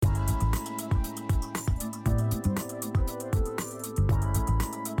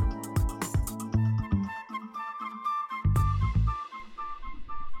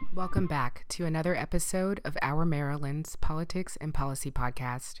Welcome back to another episode of Our Maryland's Politics and Policy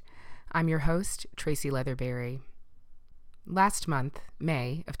Podcast. I'm your host, Tracy Leatherberry. Last month,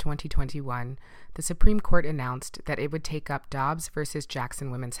 May of 2021, the Supreme Court announced that it would take up Dobbs versus Jackson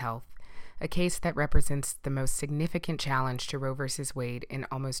Women's Health, a case that represents the most significant challenge to Roe v. Wade in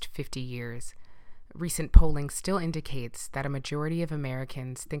almost 50 years. Recent polling still indicates that a majority of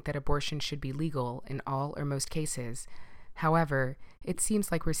Americans think that abortion should be legal in all or most cases. However, it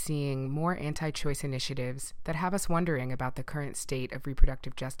seems like we're seeing more anti-choice initiatives that have us wondering about the current state of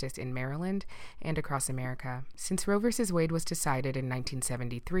reproductive justice in Maryland and across America. Since Roe v. Wade was decided in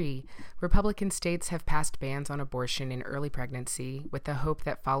 1973, Republican states have passed bans on abortion in early pregnancy with the hope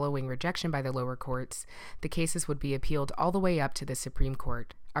that following rejection by the lower courts, the cases would be appealed all the way up to the Supreme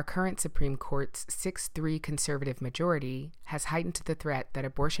Court. Our current Supreme Court's 6-3 conservative majority has heightened the threat that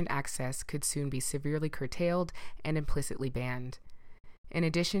abortion access could soon be severely curtailed and implicitly banned. In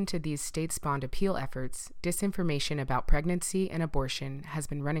addition to these state-spawned appeal efforts, disinformation about pregnancy and abortion has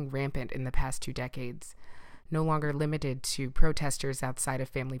been running rampant in the past 2 decades. No longer limited to protesters outside of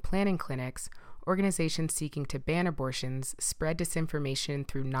family planning clinics, organizations seeking to ban abortions spread disinformation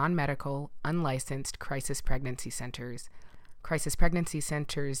through non-medical, unlicensed crisis pregnancy centers. Crisis pregnancy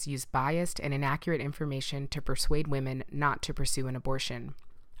centers use biased and inaccurate information to persuade women not to pursue an abortion.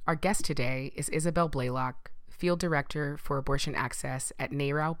 Our guest today is Isabel Blaylock, Field Director for Abortion Access at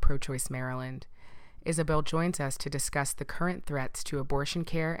NARAL Pro-Choice Maryland. Isabel joins us to discuss the current threats to abortion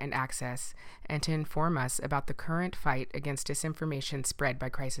care and access and to inform us about the current fight against disinformation spread by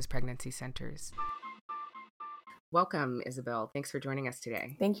crisis pregnancy centers. Welcome, Isabel. Thanks for joining us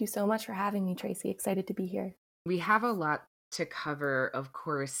today. Thank you so much for having me, Tracy. Excited to be here. We have a lot to cover, of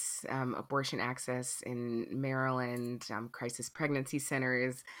course, abortion access in Maryland, crisis pregnancy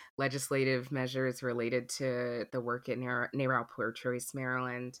centers, legislative measures related to the work at NARAL Pro-Choice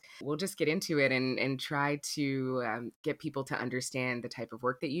Maryland. We'll just get into it and try to get people to understand the type of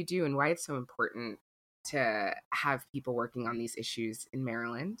work that you do and why it's so important to have people working on these issues in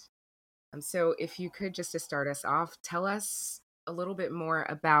Maryland. So if you could, just to start us off, tell us a little bit more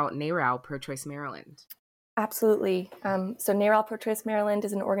about NARAL Pro-Choice Maryland. Absolutely. So NARAL Pro-Choice Maryland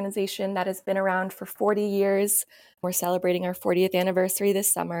is an organization that has been around for 40 years. We're celebrating our 40th anniversary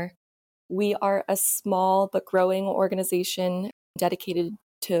this summer. We are a small but growing organization dedicated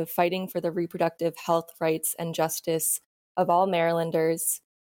to fighting for the reproductive health rights and justice of all Marylanders.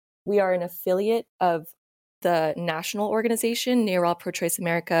 We are an affiliate of the national organization, NARAL Pro-Choice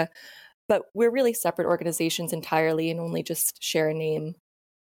America, but we're really separate organizations entirely and only just share a name.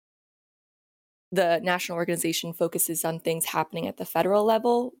 The national organization focuses on things happening at the federal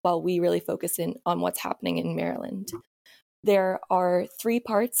level, while we really focus on what's happening in Maryland. There are 3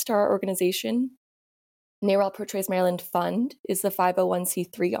 parts to our organization. NARAL Pro-Choice Maryland Fund is the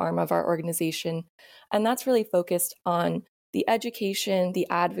 501c3 arm of our organization, and that's really focused on the education, the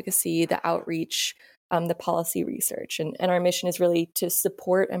advocacy, the outreach, the policy research. And our mission is really to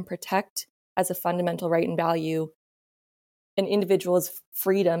support and protect, as a fundamental right and value, an individual's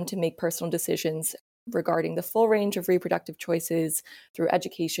freedom to make personal decisions regarding the full range of reproductive choices through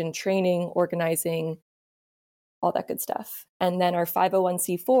education, training, organizing, all that good stuff. And then our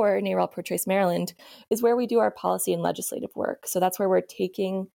 501c4, NARAL Pro-Choice Maryland, is where we do our policy and legislative work. So that's where we're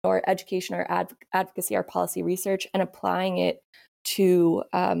taking our education, our advocacy, our policy research, and applying it to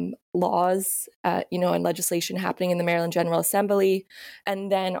laws, and legislation happening in the Maryland General Assembly. And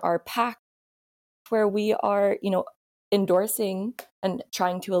then our PAC, where we are, endorsing and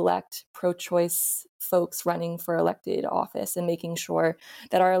trying to elect pro-choice folks running for elected office and making sure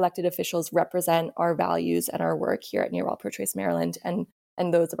that our elected officials represent our values and our work here at NARAL Pro-Choice Maryland and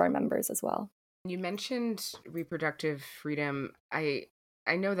those of our members as well. You mentioned reproductive freedom. I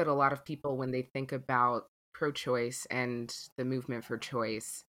know that a lot of people, when they think about pro-choice and the movement for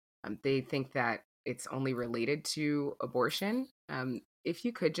choice, they think that it's only related to abortion. If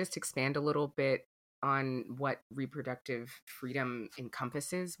you could just expand a little bit on what reproductive freedom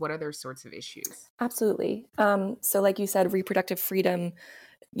encompasses, what other sorts of issues? Absolutely. So like you said, reproductive freedom,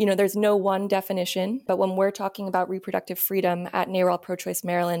 there's no one definition, but when we're talking about reproductive freedom at NARAL Pro-Choice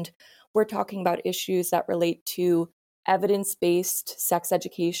Maryland, we're talking about issues that relate to evidence-based sex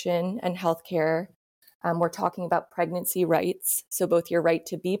education and healthcare. We're talking about pregnancy rights. So both your right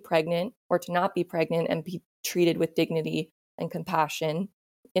to be pregnant or to not be pregnant and be treated with dignity and compassion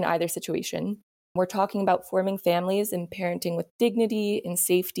in either situation. We're talking about forming families and parenting with dignity, in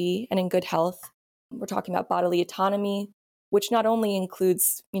safety, and in good health. We're talking about bodily autonomy, which not only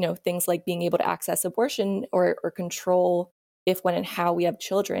includes, things like being able to access abortion or control if, when, and how we have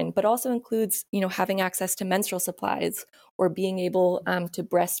children, but also includes, having access to menstrual supplies or being able to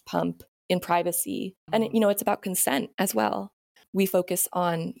breast pump in privacy. And, it's about consent as well. We focus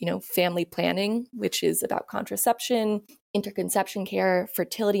on, family planning, which is about contraception, interconception care,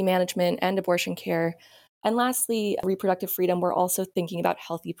 fertility management, and abortion care. And lastly, reproductive freedom, we're also thinking about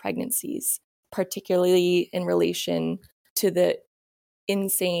healthy pregnancies, particularly in relation to the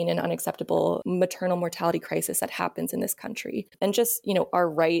insane and unacceptable maternal mortality crisis that happens in this country. And just, our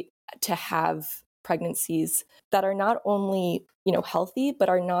right to have pregnancies that are not only, healthy, but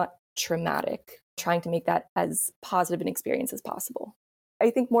are not traumatic, trying to make that as positive an experience as possible. I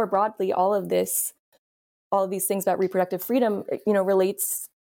think more broadly, all of these things about reproductive freedom, relates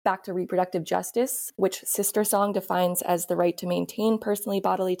back to reproductive justice, which Sister Song defines as the right to maintain personally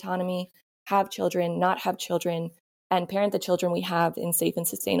bodily autonomy, have children, not have children, and parent the children we have in safe and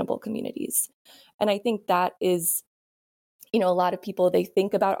sustainable communities. And I think that is, a lot of people, they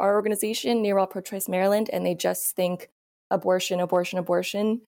think about our organization, NARAL Pro-Choice Maryland, and they just think abortion, abortion,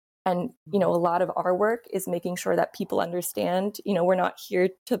 abortion. And, a lot of our work is making sure that people understand, we're not here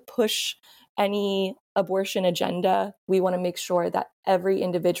to push any abortion agenda. We want to make sure that every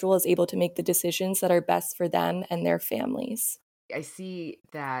individual is able to make the decisions that are best for them and their families. I see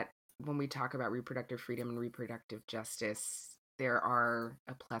that when we talk about reproductive freedom and reproductive justice, there are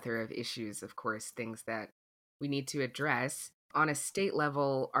a plethora of issues, of course, things that we need to address. On a state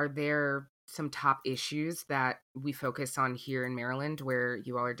level, are there some top issues that we focus on here in Maryland where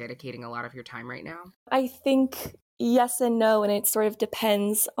you all are dedicating a lot of your time right now? I think yes and no, and it sort of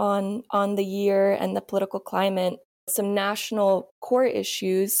depends on the year and the political climate. Some national core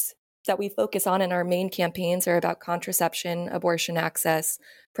issues that we focus on in our main campaigns are about contraception, abortion access,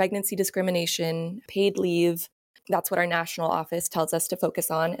 pregnancy discrimination, paid leave. That's what our national office tells us to focus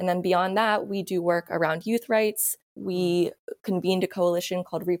on. And then beyond that, we do work around youth rights. We convened a coalition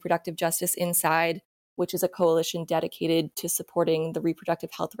called Reproductive Justice Inside, which is a coalition dedicated to supporting the reproductive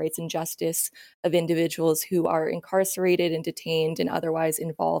health rights and justice of individuals who are incarcerated and detained and otherwise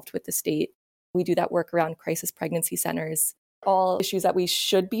involved with the state. We do that work around crisis pregnancy centers, all issues that we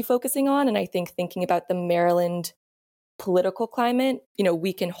should be focusing on. And I think thinking about the Maryland political climate,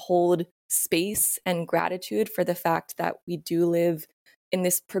 we can hold space and gratitude for the fact that we do live in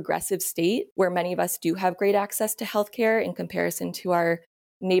this progressive state where many of us do have great access to healthcare in comparison to our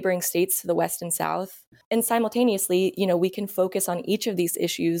neighboring states to the west and south. And simultaneously, we can focus on each of these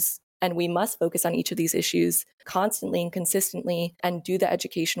issues, and we must focus on each of these issues constantly and consistently and do the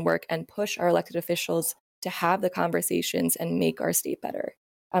education work and push our elected officials to have the conversations and make our state better.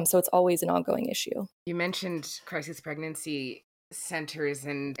 So it's always an ongoing issue. You mentioned crisis pregnancy centers,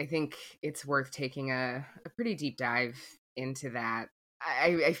 and I think it's worth taking a pretty deep dive into that.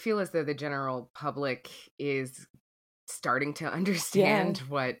 I feel as though the general public is starting to understand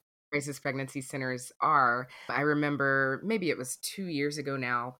what crisis pregnancy centers are. I remember maybe it was 2 years ago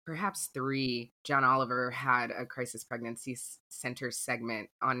now, perhaps 3, John Oliver had a crisis pregnancy center segment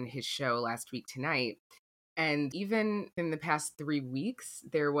on his show Last Week Tonight. And even in the past 3 weeks,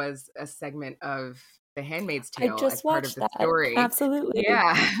 there was a segment of The Handmaid's Tale as part of the story. Absolutely.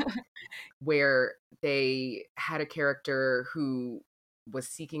 Yeah. Where they had a character who was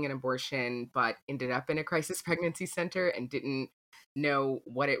seeking an abortion, but ended up in a crisis pregnancy center and didn't know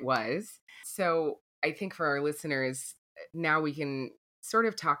what it was. So I think for our listeners, now we can sort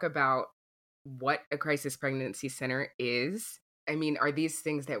of talk about what a crisis pregnancy center is. I mean, are these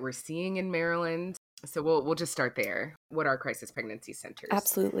things that we're seeing in Maryland? So we'll just start there. What are crisis pregnancy centers?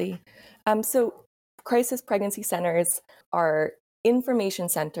 Absolutely. So crisis pregnancy centers are information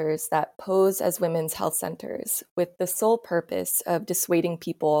centers that pose as women's health centers with the sole purpose of dissuading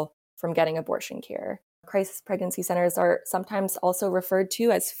people from getting abortion care. Crisis pregnancy centers are sometimes also referred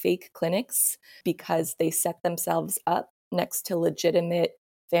to as fake clinics because they set themselves up next to legitimate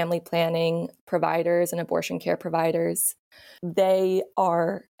family planning providers and abortion care providers. They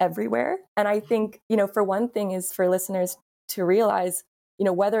are everywhere. And I think, for one thing is for listeners to realize,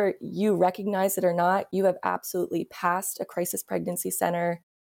 whether you recognize it or not, you have absolutely passed a crisis pregnancy center.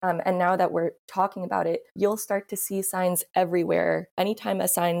 And now that we're talking about it, you'll start to see signs everywhere. Anytime a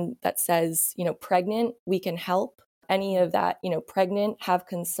sign that says, pregnant, we can help, any of that, pregnant, have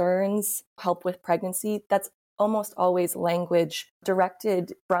concerns, help with pregnancy, that's almost always language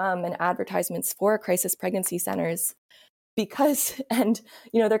directed from and advertisements for crisis pregnancy centers. Because, and,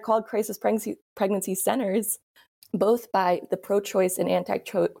 they're called crisis pregnancy centers, both by the pro-choice and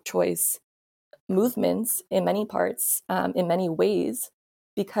anti-choice movements in many parts, in many ways,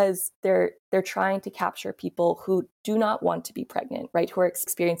 because they're trying to capture people who do not want to be pregnant, right? Who are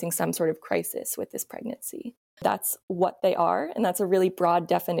experiencing some sort of crisis with this pregnancy. That's what they are. And that's a really broad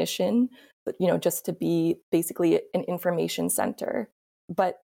definition, but, just to be basically an information center.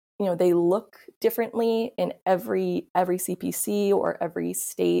 But, they look differently in every CPC or every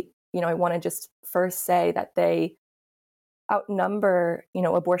state. I want to just first say that they outnumber,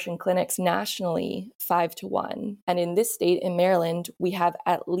 abortion clinics nationally 5-1. And in this state, in Maryland, we have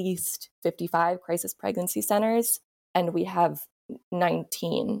at least 55 crisis pregnancy centers, and we have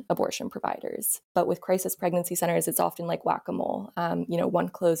 19 abortion providers. But with crisis pregnancy centers, it's often like whack-a-mole. One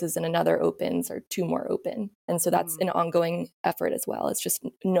closes and another opens, or two more open. And so that's an ongoing effort as well. It's just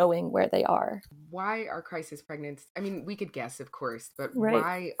knowing where they are. Why are crisis pregnancy? I mean, we could guess, of course, but Right.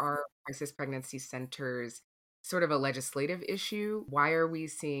 Why are crisis pregnancy centers sort of a legislative issue? Why are we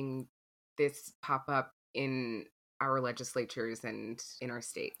seeing this pop up in our legislatures and in our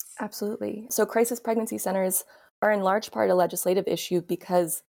states? Absolutely. So crisis pregnancy centers are in large part a legislative issue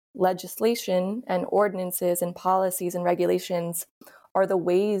because legislation and ordinances and policies and regulations are the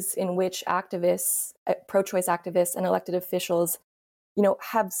ways in which activists, pro-choice activists and elected officials,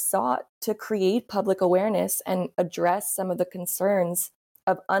 have sought to create public awareness and address some of the concerns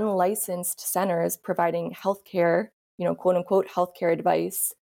of unlicensed centers providing healthcare, quote unquote, healthcare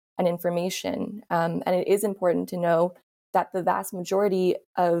advice and information. And it is important to know that the vast majority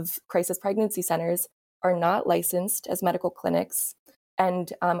of crisis pregnancy centers are not licensed as medical clinics,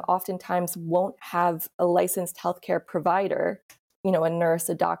 and oftentimes won't have a licensed healthcare provider, a nurse,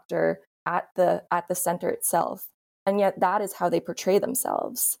 a doctor at the center itself. And yet that is how they portray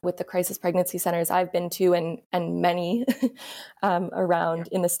themselves. With the crisis pregnancy centers I've been to and many around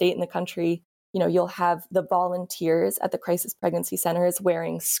in the state and the country, you'll have the volunteers at the crisis pregnancy centers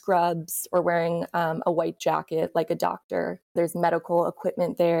wearing scrubs or wearing a white jacket like a doctor. There's medical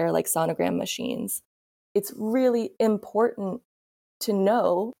equipment there like sonogram machines. It's really important to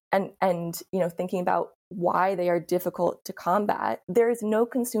know and thinking about why they are difficult to combat. There is no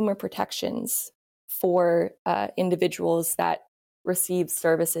consumer protections for individuals that receive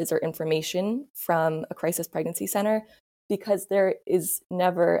services or information from a crisis pregnancy center, because there is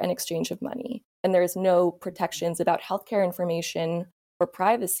never an exchange of money. And there is no protections about healthcare information or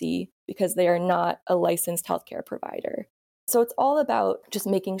privacy because they are not a licensed healthcare provider. So it's all about just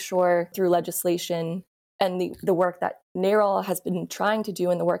making sure through legislation and the work that NARAL has been trying to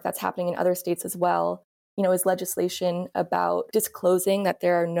do and the work that's happening in other states as well, is legislation about disclosing that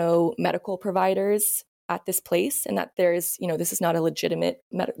there are no medical providers at this place and that there's, this is not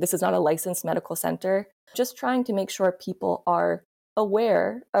a this is not a licensed medical center. Just trying to make sure people are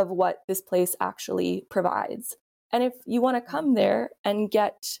aware of what this place actually provides. And if you want to come there and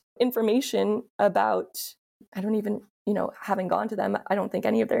get information about, I don't even, having gone to them, I don't think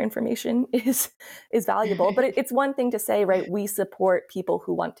any of their information is valuable. But it's one thing to say, right, we support people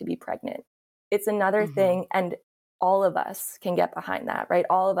who want to be pregnant. It's another thing, and all of us can get behind that, right?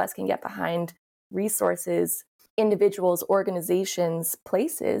 All of us can get behind resources, individuals, organizations,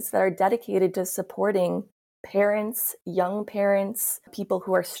 places that are dedicated to supporting parents, young parents, people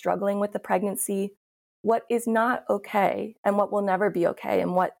who are struggling with the pregnancy. What is not okay and what will never be okay,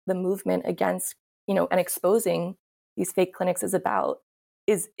 and what the movement against, and exposing these fake clinics is about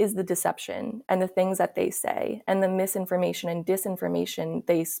is the deception and the things that they say and the misinformation and disinformation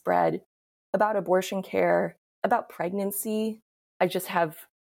they spread about abortion care, about pregnancy. I just have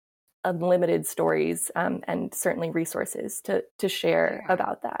unlimited stories and certainly resources to share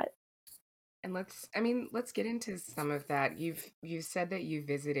about that. And let's get into some of that. You said that you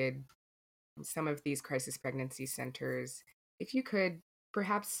visited some of these crisis pregnancy centers. If you could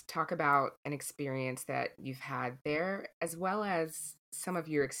perhaps talk about an experience that you've had there, as well as some of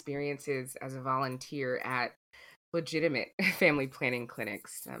your experiences as a volunteer at legitimate family planning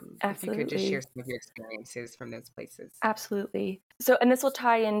clinics. If you could just share some of your experiences from those places. Absolutely. So, and this will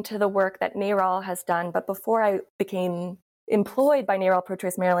tie into the work that NARAL has done. But before I became employed by NARAL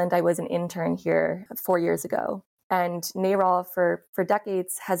Pro-Choice Maryland, I was an intern here 4 years ago. And NARAL for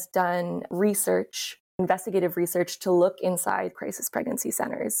decades has done investigative research to look inside crisis pregnancy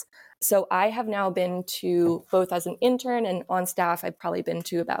centers. So I have now been to, both as an intern and on staff, I've probably been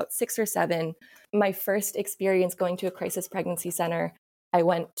to about 6 or 7. My first experience going to a crisis pregnancy center, I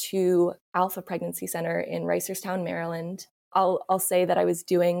went to Alpha Pregnancy Center in Reisterstown, Maryland. I'll say that I was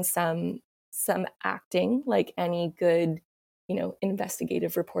doing some acting like any good,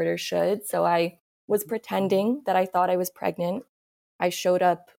 investigative reporter should. So I was pretending that I thought I was pregnant. I showed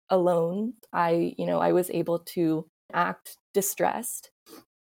up alone. I was able to act distressed.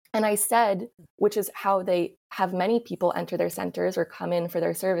 And I said, which is how they have many people enter their centers or come in for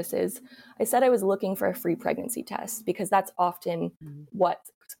their services, I said I was looking for a free pregnancy test because that's often what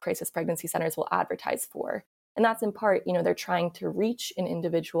crisis pregnancy centers will advertise for. And that's in part, they're trying to reach an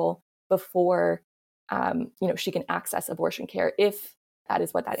individual before, she can access abortion care if that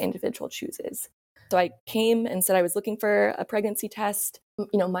is what that individual chooses. So I came and said I was looking for a pregnancy test.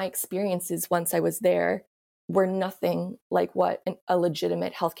 My experiences once I was there were nothing like what a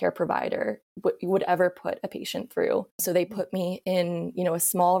legitimate healthcare provider would ever put a patient through. So they put me in, a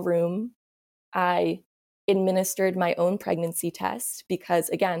small room. I administered my own pregnancy test because,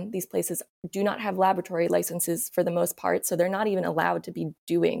 again, these places do not have laboratory licenses for the most part. So they're not even allowed to be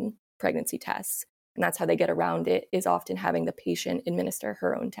doing pregnancy tests. And that's how they get around it, is often having the patient administer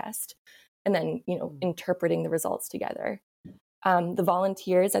her own test and then, interpreting the results together. The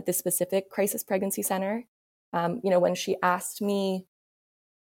volunteers at this specific crisis pregnancy center, when she asked me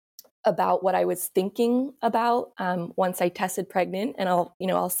about what I was thinking about once I tested pregnant, and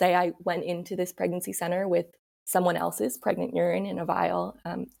I'll say I went into this pregnancy center with someone else's pregnant urine in a vial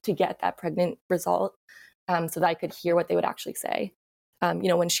to get that pregnant result, so that I could hear what they would actually say.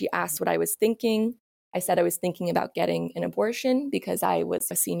 When she asked what I was thinking, I said I was thinking about getting an abortion because I was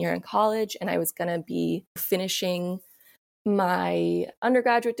a senior in college and I was going to be finishing my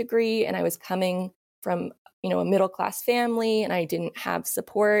undergraduate degree, and I was coming from a middle-class family and I didn't have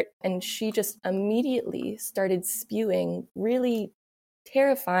support. And she just immediately started spewing really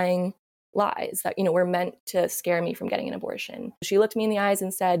terrifying lies that, were meant to scare me from getting an abortion. She looked me in the eyes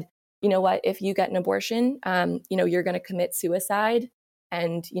and said, you know what, if you get an abortion, you're going to commit suicide.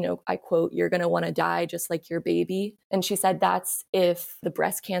 And, I quote, you're going to want to die just like your baby. And she said, that's if the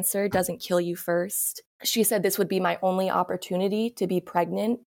breast cancer doesn't kill you first. She said this would be my only opportunity to be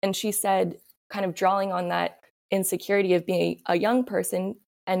pregnant. And she said, kind of drawing on that insecurity of being a young person,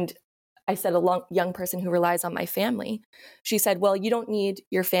 and I said young person who relies on my family. She said, well, you don't need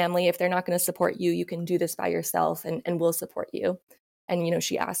your family. If they're not going to support you, you can do this by yourself and we'll support you. And,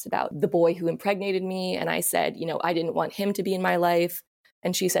 she asked about the boy who impregnated me. And I said, I didn't want him to be in my life.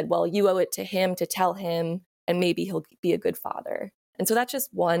 And she said, well, you owe it to him to tell him, and maybe he'll be a good father. And so that's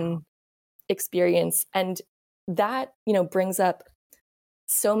just one experience. And that, brings up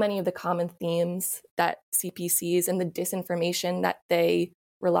so many of the common themes that CPCs and the disinformation that they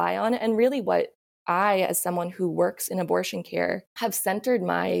rely on. And really what I, as someone who works in abortion care, have centered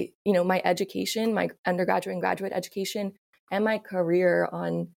my, my education, my undergraduate and graduate education, and my career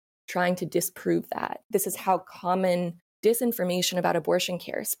on trying to disprove that. This is how common disinformation about abortion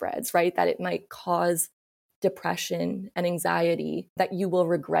care spreads, right? That it might cause depression and anxiety, that you will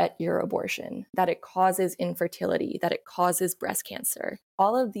regret your abortion, that it causes infertility, that it causes breast cancer.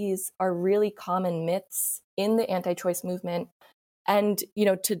 All of these are really common myths in the anti-choice movement. And,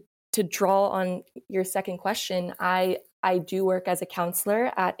 to draw on your second question, I do work as a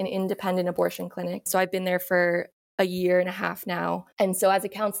counselor at an independent abortion clinic. So I've been there for a year and a half now. And so as a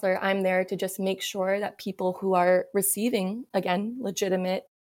counselor, I'm there to just make sure that people who are receiving, again, legitimate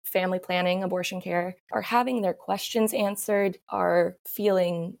family planning, abortion care, are having their questions answered, are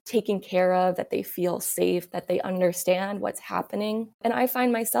feeling taken care of, that they feel safe, that they understand what's happening. And I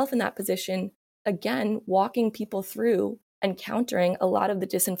find myself in that position, again, walking people through and countering a lot of the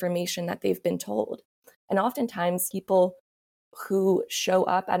disinformation that they've been told. And oftentimes people who show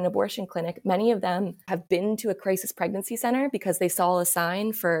up at an abortion clinic, many of them have been to a crisis pregnancy center because they saw a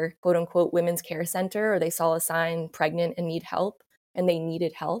sign for quote unquote women's care center, or they saw a sign pregnant and need help, and they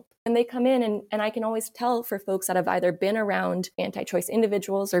needed help. And they come in and I can always tell for folks that have either been around anti-choice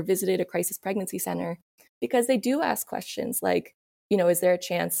individuals or visited a crisis pregnancy center, because they do ask questions like, is there a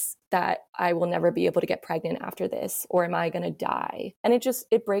chance that I will never be able to get pregnant after this? Or am I going to die? And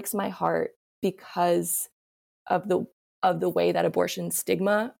it breaks my heart because of the way that abortion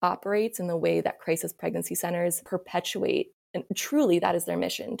stigma operates and the way that crisis pregnancy centers perpetuate. And truly, that is their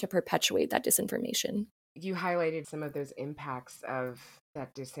mission, to perpetuate that disinformation. You highlighted some of those impacts of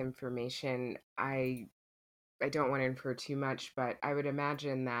that disinformation. I don't want to infer too much, but I would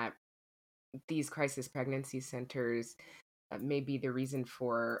imagine that these crisis pregnancy centers may be the reason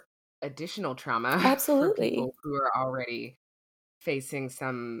for additional trauma Absolutely. for people who are already facing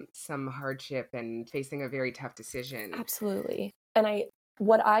some hardship and facing a very tough decision. Absolutely. And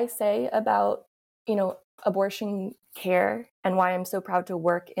what I say about, abortion care and why I'm so proud to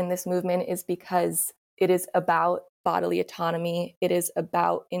work in this movement is because it is about bodily autonomy. It is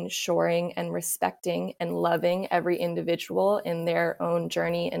about ensuring and respecting and loving every individual in their own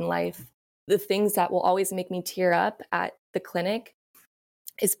journey in life. The things that will always make me tear up at the clinic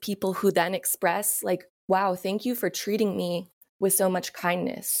is people who then express like, wow, thank you for treating me with so much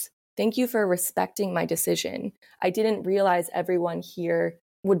kindness. Thank you for respecting my decision. I didn't realize everyone here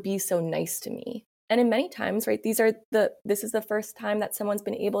would be so nice to me. And in many times, right, this is the first time that someone's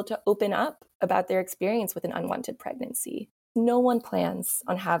been able to open up about their experience with an unwanted pregnancy. No one plans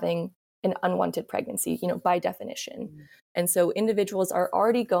on having an unwanted pregnancy, by definition. And so individuals are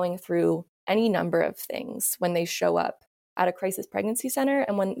already going through any number of things when they show up at a crisis pregnancy center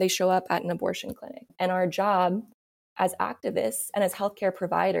and when they show up at an abortion clinic. And our job as activists and as healthcare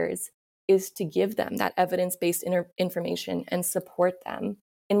providers is to give them that evidence-based information and support them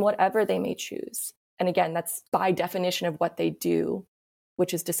in whatever they may choose. And again, that's by definition of what they do,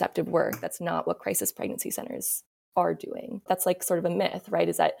 which is deceptive work. That's not what crisis pregnancy centers are doing. That's like sort of a myth, right?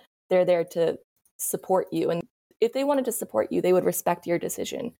 Is that they're there to support you. And if they wanted to support you, they would respect your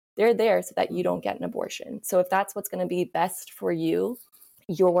decision. They're there so that you don't get an abortion. So if that's what's going to be best for you,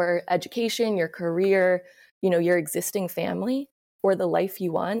 your education, your career, your existing family, or the life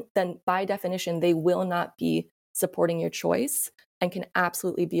you want, then by definition, they will not be supporting your choice and can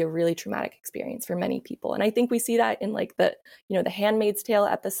absolutely be a really traumatic experience for many people. And I think we see that in like the Handmaid's Tale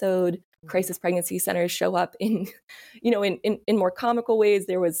episode. Crisis pregnancy centers show up in more comical ways.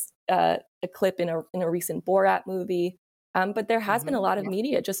 There was a clip in a recent Borat movie, but there has been a lot of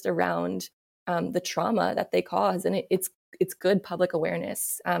media just around the trauma that they cause, and it's good public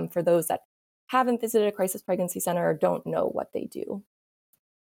awareness for those that haven't visited a crisis pregnancy center or don't know what they do.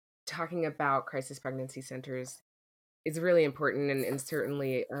 Talking about crisis pregnancy centers is really important and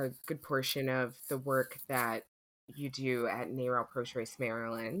certainly a good portion of the work that you do at NARAL Pro-Choice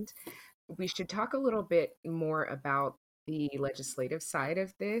Maryland. We should talk a little bit more about the legislative side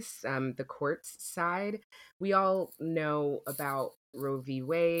of this, the courts side. We all know about Roe v.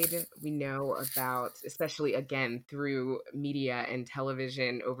 Wade. We know about, especially again through media and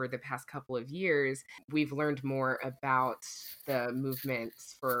television over the past couple of years, we've learned more about the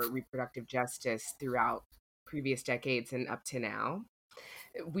movements for reproductive justice throughout previous decades and up to now.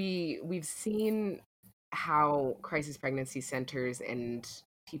 We've seen how crisis pregnancy centers and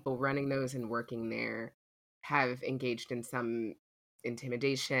people running those and working there have engaged in some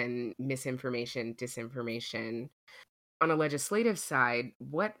intimidation, misinformation, disinformation. On a legislative side,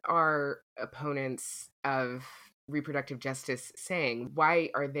 what are opponents of reproductive justice saying? Why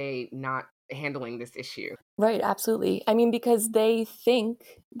are they not handling this issue? Right, absolutely. I mean, because they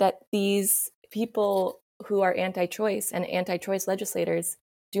think that these people who are anti-choice and anti-choice legislators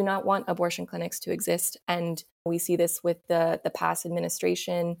do not want abortion clinics to exist. And we see this with the past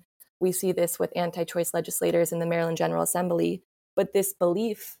administration. We see this with anti-choice legislators in the Maryland General Assembly. But this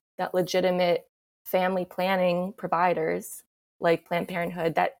belief that legitimate family planning providers like Planned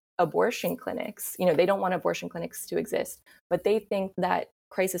Parenthood, that abortion clinics, they don't want abortion clinics to exist, but they think that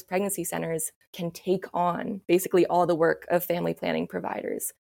crisis pregnancy centers can take on basically all the work of family planning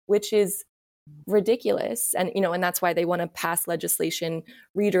providers, which is ridiculous. And that's why they want to pass legislation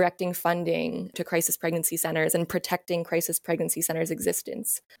redirecting funding to crisis pregnancy centers and protecting crisis pregnancy centers'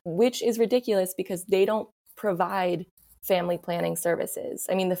 existence, which is ridiculous because they don't provide family planning services.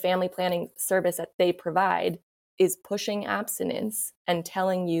 I mean, the family planning service that they provide is pushing abstinence and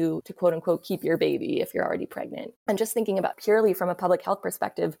telling you to, quote unquote, keep your baby if you're already pregnant. And just thinking about purely from a public health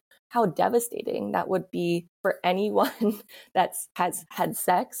perspective, how devastating that would be for anyone that has had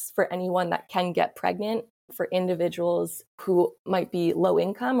sex, for anyone that can get pregnant, for individuals who might be low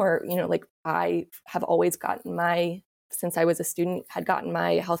income or, like I have always since I was a student, had gotten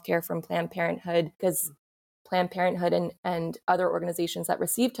my healthcare from Planned Parenthood, because Planned Parenthood and other organizations that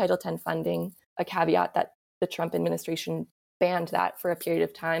receive Title X funding, a caveat that the Trump administration banned that for a period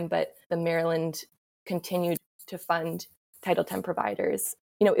of time, but the Maryland continued to fund Title X providers.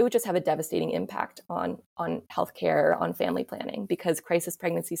 It would just have a devastating impact on healthcare, on family planning, because crisis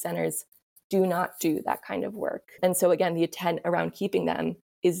pregnancy centers do not do that kind of work. And so again, the intent around keeping them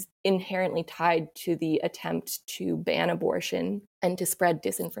is inherently tied to the attempt to ban abortion and to spread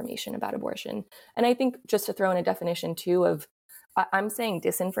disinformation about abortion. And I think just to throw in a definition too of, I'm saying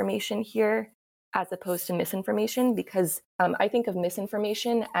disinformation here as opposed to misinformation, because I think of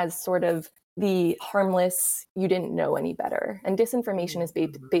misinformation as sort of the harmless, you didn't know any better. And disinformation is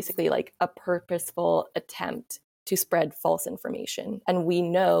basically like a purposeful attempt to spread false information. And we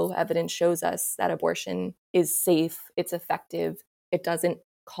know, evidence shows us that abortion is safe, it's effective, it doesn't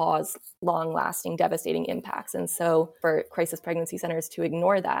cause long-lasting, devastating impacts. And so for crisis pregnancy centers to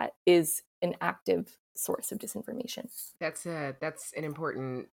ignore that is an active source of disinformation. That's an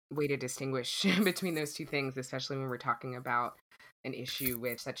important way to distinguish between those two things, especially when we're talking about an issue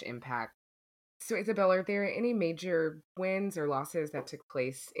with such impact. So Isabel, are there any major wins or losses that took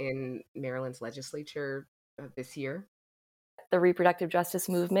place in Maryland's legislature this year? The reproductive justice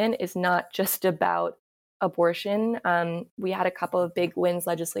movement is not just about abortion. We had a couple of big wins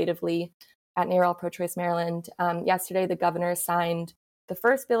legislatively. at NARAL Pro-Choice Maryland. Yesterday, the governor signed the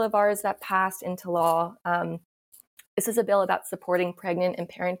first bill of ours that passed into law. This is a bill about supporting pregnant and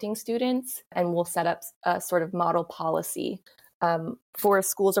parenting students, and will set up a sort of model policy for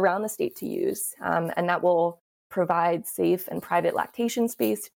schools around the state to use. And that will provide safe and private lactation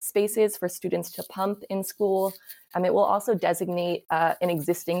spaces for students to pump in school. It will also designate an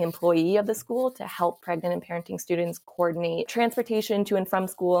existing employee of the school to help pregnant and parenting students coordinate transportation to and from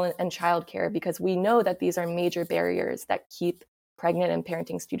school and childcare, because we know that these are major barriers that keep pregnant and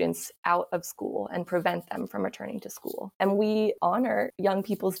parenting students out of school and prevent them from returning to school. And we honor young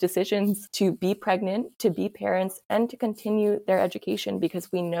people's decisions to be pregnant, to be parents, and to continue their education,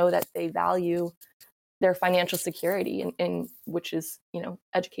 because we know that they value their financial security, in which is,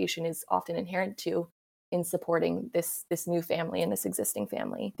 education is often inherent to in supporting this new family and this existing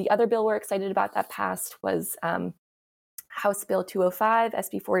family. The other bill we're excited about that passed was House Bill 205,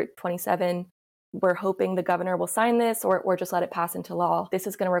 SB 427. We're hoping the governor will sign this or just let it pass into law. This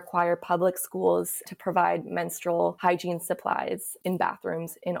is going to require public schools to provide menstrual hygiene supplies in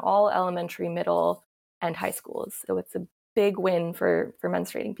bathrooms in all elementary, middle, and high schools. So it's a big win for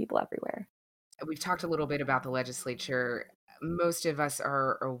menstruating people everywhere. We've talked a little bit about the legislature. Most of us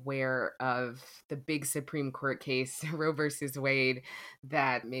are aware of the big Supreme Court case, Roe versus Wade,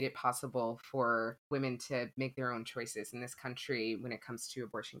 that made it possible for women to make their own choices in this country when it comes to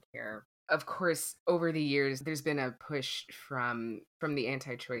abortion care. Of course, over the years, there's been a push from the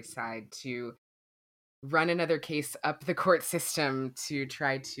anti-choice side to run another case up the court system to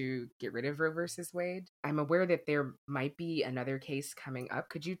try to get rid of Roe versus Wade. I'm aware that there might be another case coming up.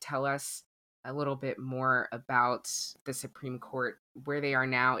 Could you tell us a little bit more about the Supreme Court, where they are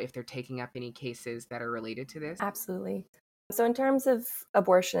now, if they're taking up any cases that are related to this? Absolutely. So in terms of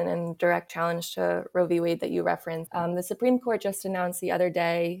abortion and direct challenge to Roe v. Wade that you referenced, the Supreme Court just announced the other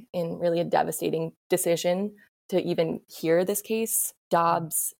day, in really a devastating decision to even hear this case,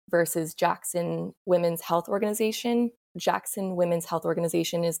 Dobbs versus Jackson Women's Health Organization. Jackson Women's Health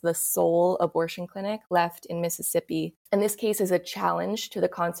Organization is the sole abortion clinic left in Mississippi. And this case is a challenge to the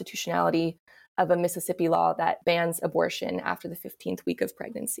constitutionality of a Mississippi law that bans abortion after the 15th week of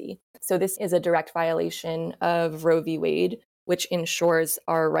pregnancy. So this is a direct violation of Roe v. Wade, which ensures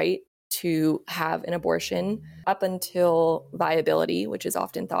our right to have an abortion up until viability, which is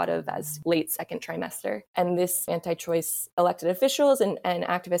often thought of as late second trimester. And this anti-choice elected officials and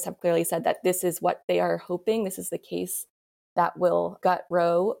activists have clearly said that this is what they are hoping. This is the case that will gut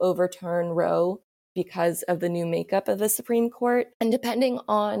Roe, overturn Roe, because of the new makeup of the Supreme Court. And depending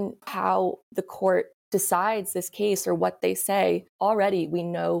on how the court decides this case or what they say, already we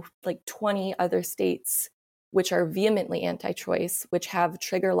know like 20 other states which are vehemently anti-choice, which have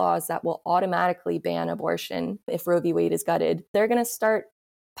trigger laws that will automatically ban abortion if Roe v. Wade is gutted. They're going to start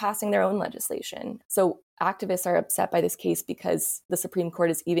passing their own legislation. So activists are upset by this case because the Supreme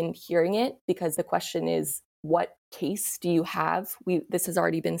Court is even hearing it, because the question is, what case do you have? This has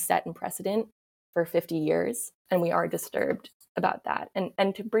already been set in precedent for 50 years, and we are disturbed about that.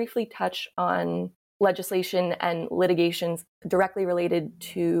 And to briefly touch on legislation and litigations directly related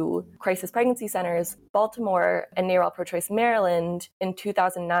to crisis pregnancy centers, Baltimore and NARAL Pro-Choice Maryland, in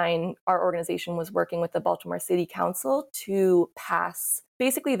 2009, our organization was working with the Baltimore City Council to pass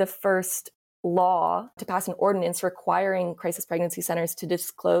basically the first law, to pass an ordinance requiring crisis pregnancy centers to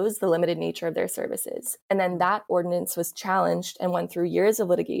disclose the limited nature of their services. And then that ordinance was challenged and went through years of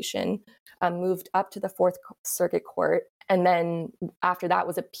litigation, moved up to the Fourth Circuit Court, and then after that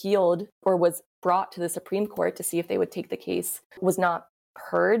was appealed or was brought to the Supreme Court to see if they would take the case, was not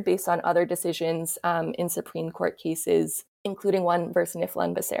heard based on other decisions in Supreme Court cases, including one versus NIFLA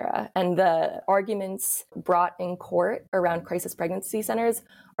and Becerra. And the arguments brought in court around crisis pregnancy centers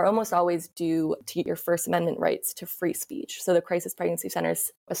are almost always due to your First Amendment rights to free speech. So the crisis pregnancy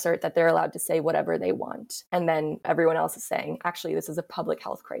centers assert that they're allowed to say whatever they want. And then everyone else is saying, actually, this is a public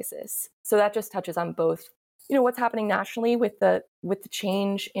health crisis. So that just touches on both, what's happening nationally with the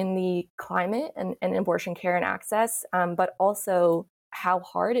change in the climate and abortion care and access, but also how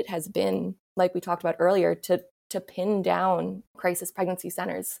hard it has been, like we talked about earlier, to pin down crisis pregnancy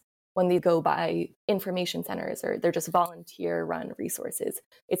centers when they go by information centers or they're just volunteer-run resources.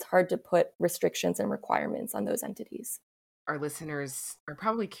 It's hard to put restrictions and requirements on those entities. Our listeners are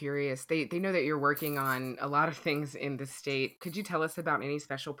probably curious. They know that you're working on a lot of things in the state. Could you tell us about any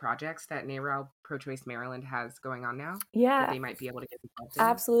special projects that NARAL Pro-Choice Maryland has going on now? Yeah. That they might be able to get involved in?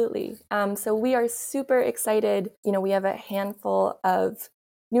 Absolutely. So we are super excited. We have a handful of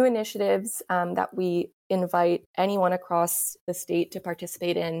new initiatives that we invite anyone across the state to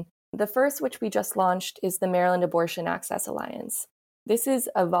participate in. The first, which we just launched, is the Maryland Abortion Access Alliance. This is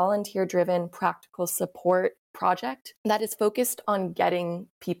a volunteer-driven practical support project that is focused on getting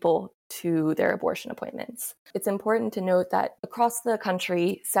people to their abortion appointments. It's important to note that across the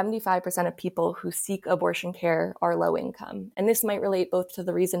country, 75% of people who seek abortion care are low income. And this might relate both to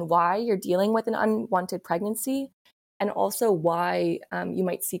the reason why you're dealing with an unwanted pregnancy and also why you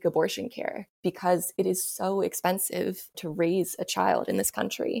might seek abortion care, because it is so expensive to raise a child in this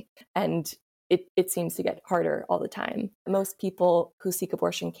country. And it seems to get harder all the time. Most people who seek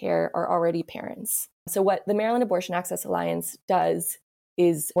abortion care are already parents. So what the Maryland Abortion Access Alliance does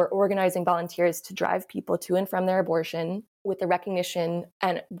is we're organizing volunteers to drive people to and from their abortion with the recognition,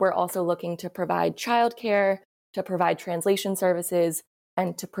 and we're also looking to provide childcare, to provide translation services,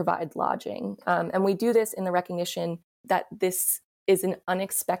 and to provide lodging. And we do this in the recognition that this is an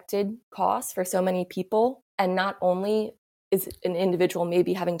unexpected cost for so many people, and not only is an individual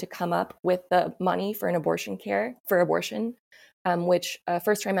maybe having to come up with the money for an abortion care for abortion, which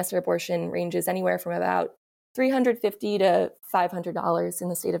first trimester abortion ranges anywhere from about $350 to $500 in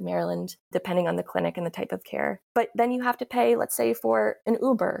the state of Maryland, depending on the clinic and the type of care. But then you have to pay, let's say, for an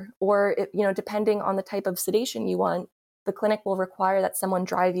Uber, or depending on the type of sedation you want, the clinic will require that someone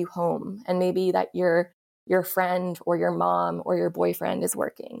drive you home, and maybe that your friend or your mom or your boyfriend is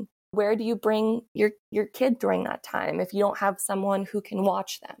working. Where do you bring your kid during that time if you don't have someone who can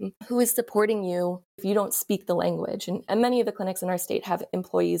watch them? Who is supporting you if you don't speak the language? And many of the clinics in our state have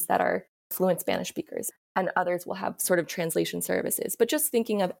employees that are fluent Spanish speakers, and others will have sort of translation services. But just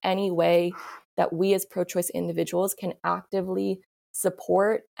thinking of any way that we as pro-choice individuals can actively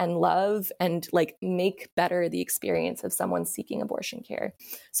support and love and make better the experience of someone seeking abortion care.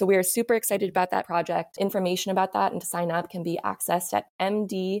 So we are super excited about that project. Information about that and to sign up can be accessed at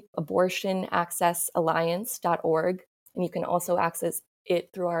mdabortionaccessalliance.org. And you can also access it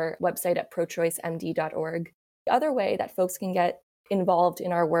through our website at prochoicemd.org. The other way that folks can get involved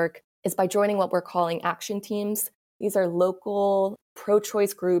in our work is by joining what we're calling action teams. These are local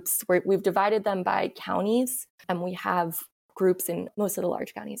pro-choice groups where we've divided them by counties, and we have groups in most of the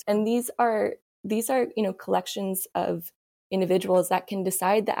large counties. And these are collections of individuals that can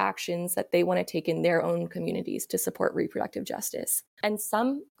decide the actions that they want to take in their own communities to support reproductive justice. And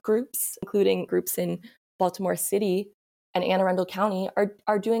some groups, including groups in Baltimore City and Anne Arundel County,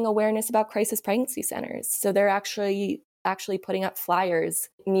 are doing awareness about crisis pregnancy centers. So they're actually putting up flyers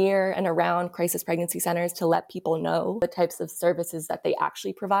near and around crisis pregnancy centers to let people know the types of services that they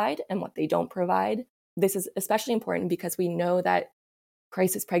actually provide and what they don't provide. This is especially important because we know that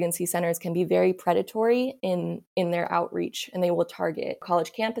crisis pregnancy centers can be very predatory in their outreach, and they will target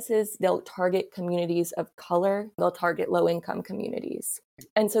college campuses, they'll target communities of color, they'll target low-income communities.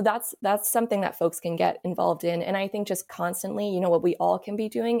 And so that's something that folks can get involved in. And I think just constantly, what we all can be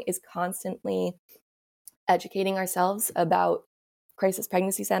doing is constantly educating ourselves about crisis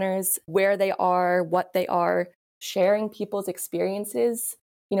pregnancy centers, where they are, what they are, sharing people's experiences,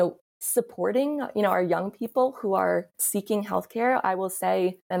 supporting, our young people who are seeking healthcare. I will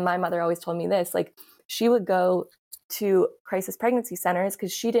say, and my mother always told me this, she would go to crisis pregnancy centers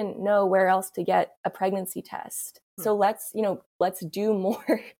because she didn't know where else to get a pregnancy test. So let's do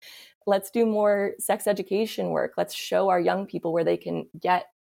more, let's do more sex education work. Let's show our young people where they can get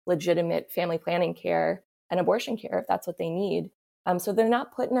legitimate family planning care and abortion care if that's what they need. So they're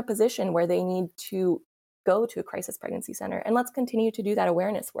not put in a position where they need to go to a crisis pregnancy center. And let's continue to do that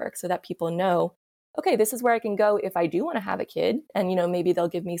awareness work so that people know, okay, this is where I can go if I do want to have a kid. And, maybe they'll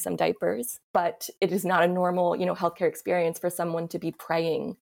give me some diapers, but it is not a normal, healthcare experience for someone to be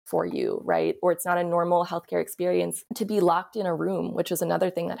praying for you, right? Or it's not a normal healthcare experience to be locked in a room, which is another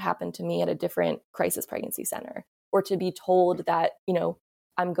thing that happened to me at a different crisis pregnancy center, or to be told that,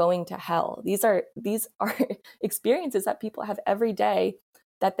 I'm going to hell. These are experiences that people have every day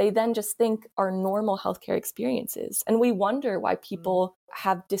that they then just think are normal healthcare experiences. And we wonder why people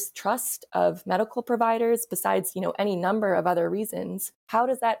have distrust of medical providers besides, any number of other reasons. How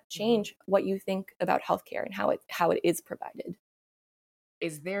does that change what you think about healthcare and how it is provided?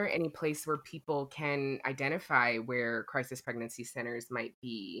 Is there any place where people can identify where crisis pregnancy centers might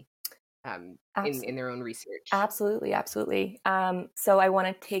be in their own research? Absolutely. So I want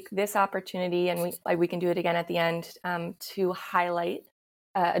to take this opportunity, and we can do it again at the end, to highlight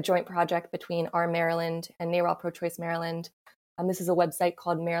a joint project between Our Maryland and NARAL Pro-Choice Maryland. This is a website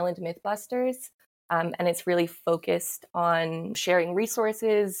called Maryland Mythbusters, and it's really focused on sharing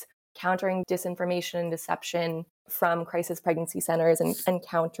resources, countering disinformation and deception from crisis pregnancy centers, and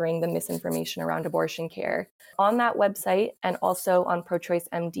countering the misinformation around abortion care. On that website, and also on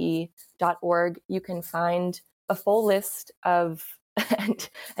prochoicemd.org, you can find a full list of, and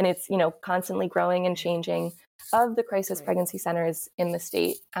it's constantly growing and changing, of the crisis pregnancy centers in the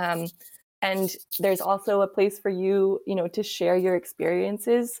state. And there's also a place for you, to share your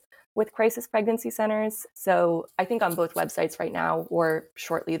experiences with crisis pregnancy centers. So I think on both websites right now, or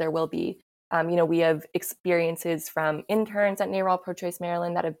shortly, there will be, we have experiences from interns at NARAL Pro-Choice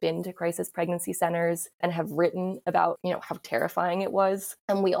Maryland that have been to crisis pregnancy centers and have written about, how terrifying it was.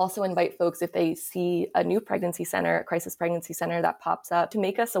 And we also invite folks, if they see a new pregnancy center, a crisis pregnancy center that pops up, to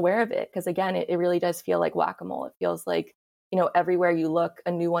make us aware of it. Because again, it really does feel like whack-a-mole. It feels like, everywhere you look,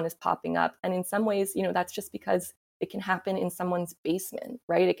 a new one is popping up. And in some ways, that's just because it can happen in someone's basement,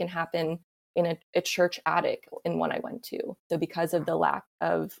 right? It can happen in a church attic in one I went to. So because of the lack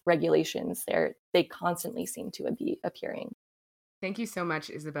of regulations there, they constantly seem to be appearing. Thank you so much,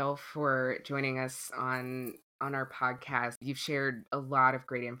 Isabel, for joining us on our podcast. You've shared a lot of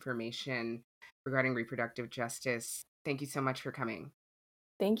great information regarding reproductive justice. Thank you so much for coming.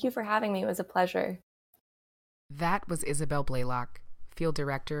 Thank you for having me. It was a pleasure. That was Isabel Blaylock, Field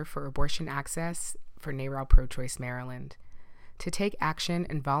Director for Abortion Access for NARAL Pro-Choice Maryland. To take action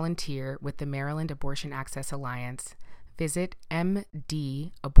and volunteer with the Maryland Abortion Access Alliance, visit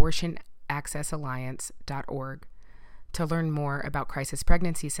mdabortionaccessalliance.org. To learn more about crisis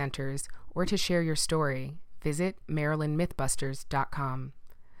pregnancy centers or to share your story, visit marylandmythbusters.com.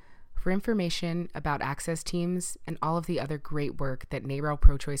 For information about access teams and all of the other great work that NARAL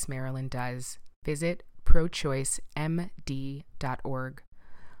Pro-Choice Maryland does, visit prochoicemd.org.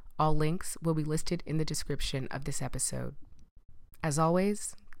 All links will be listed in the description of this episode. As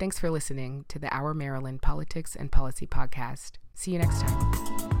always, thanks for listening to the Our Maryland Politics and Policy Podcast. See you next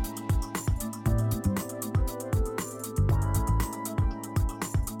time.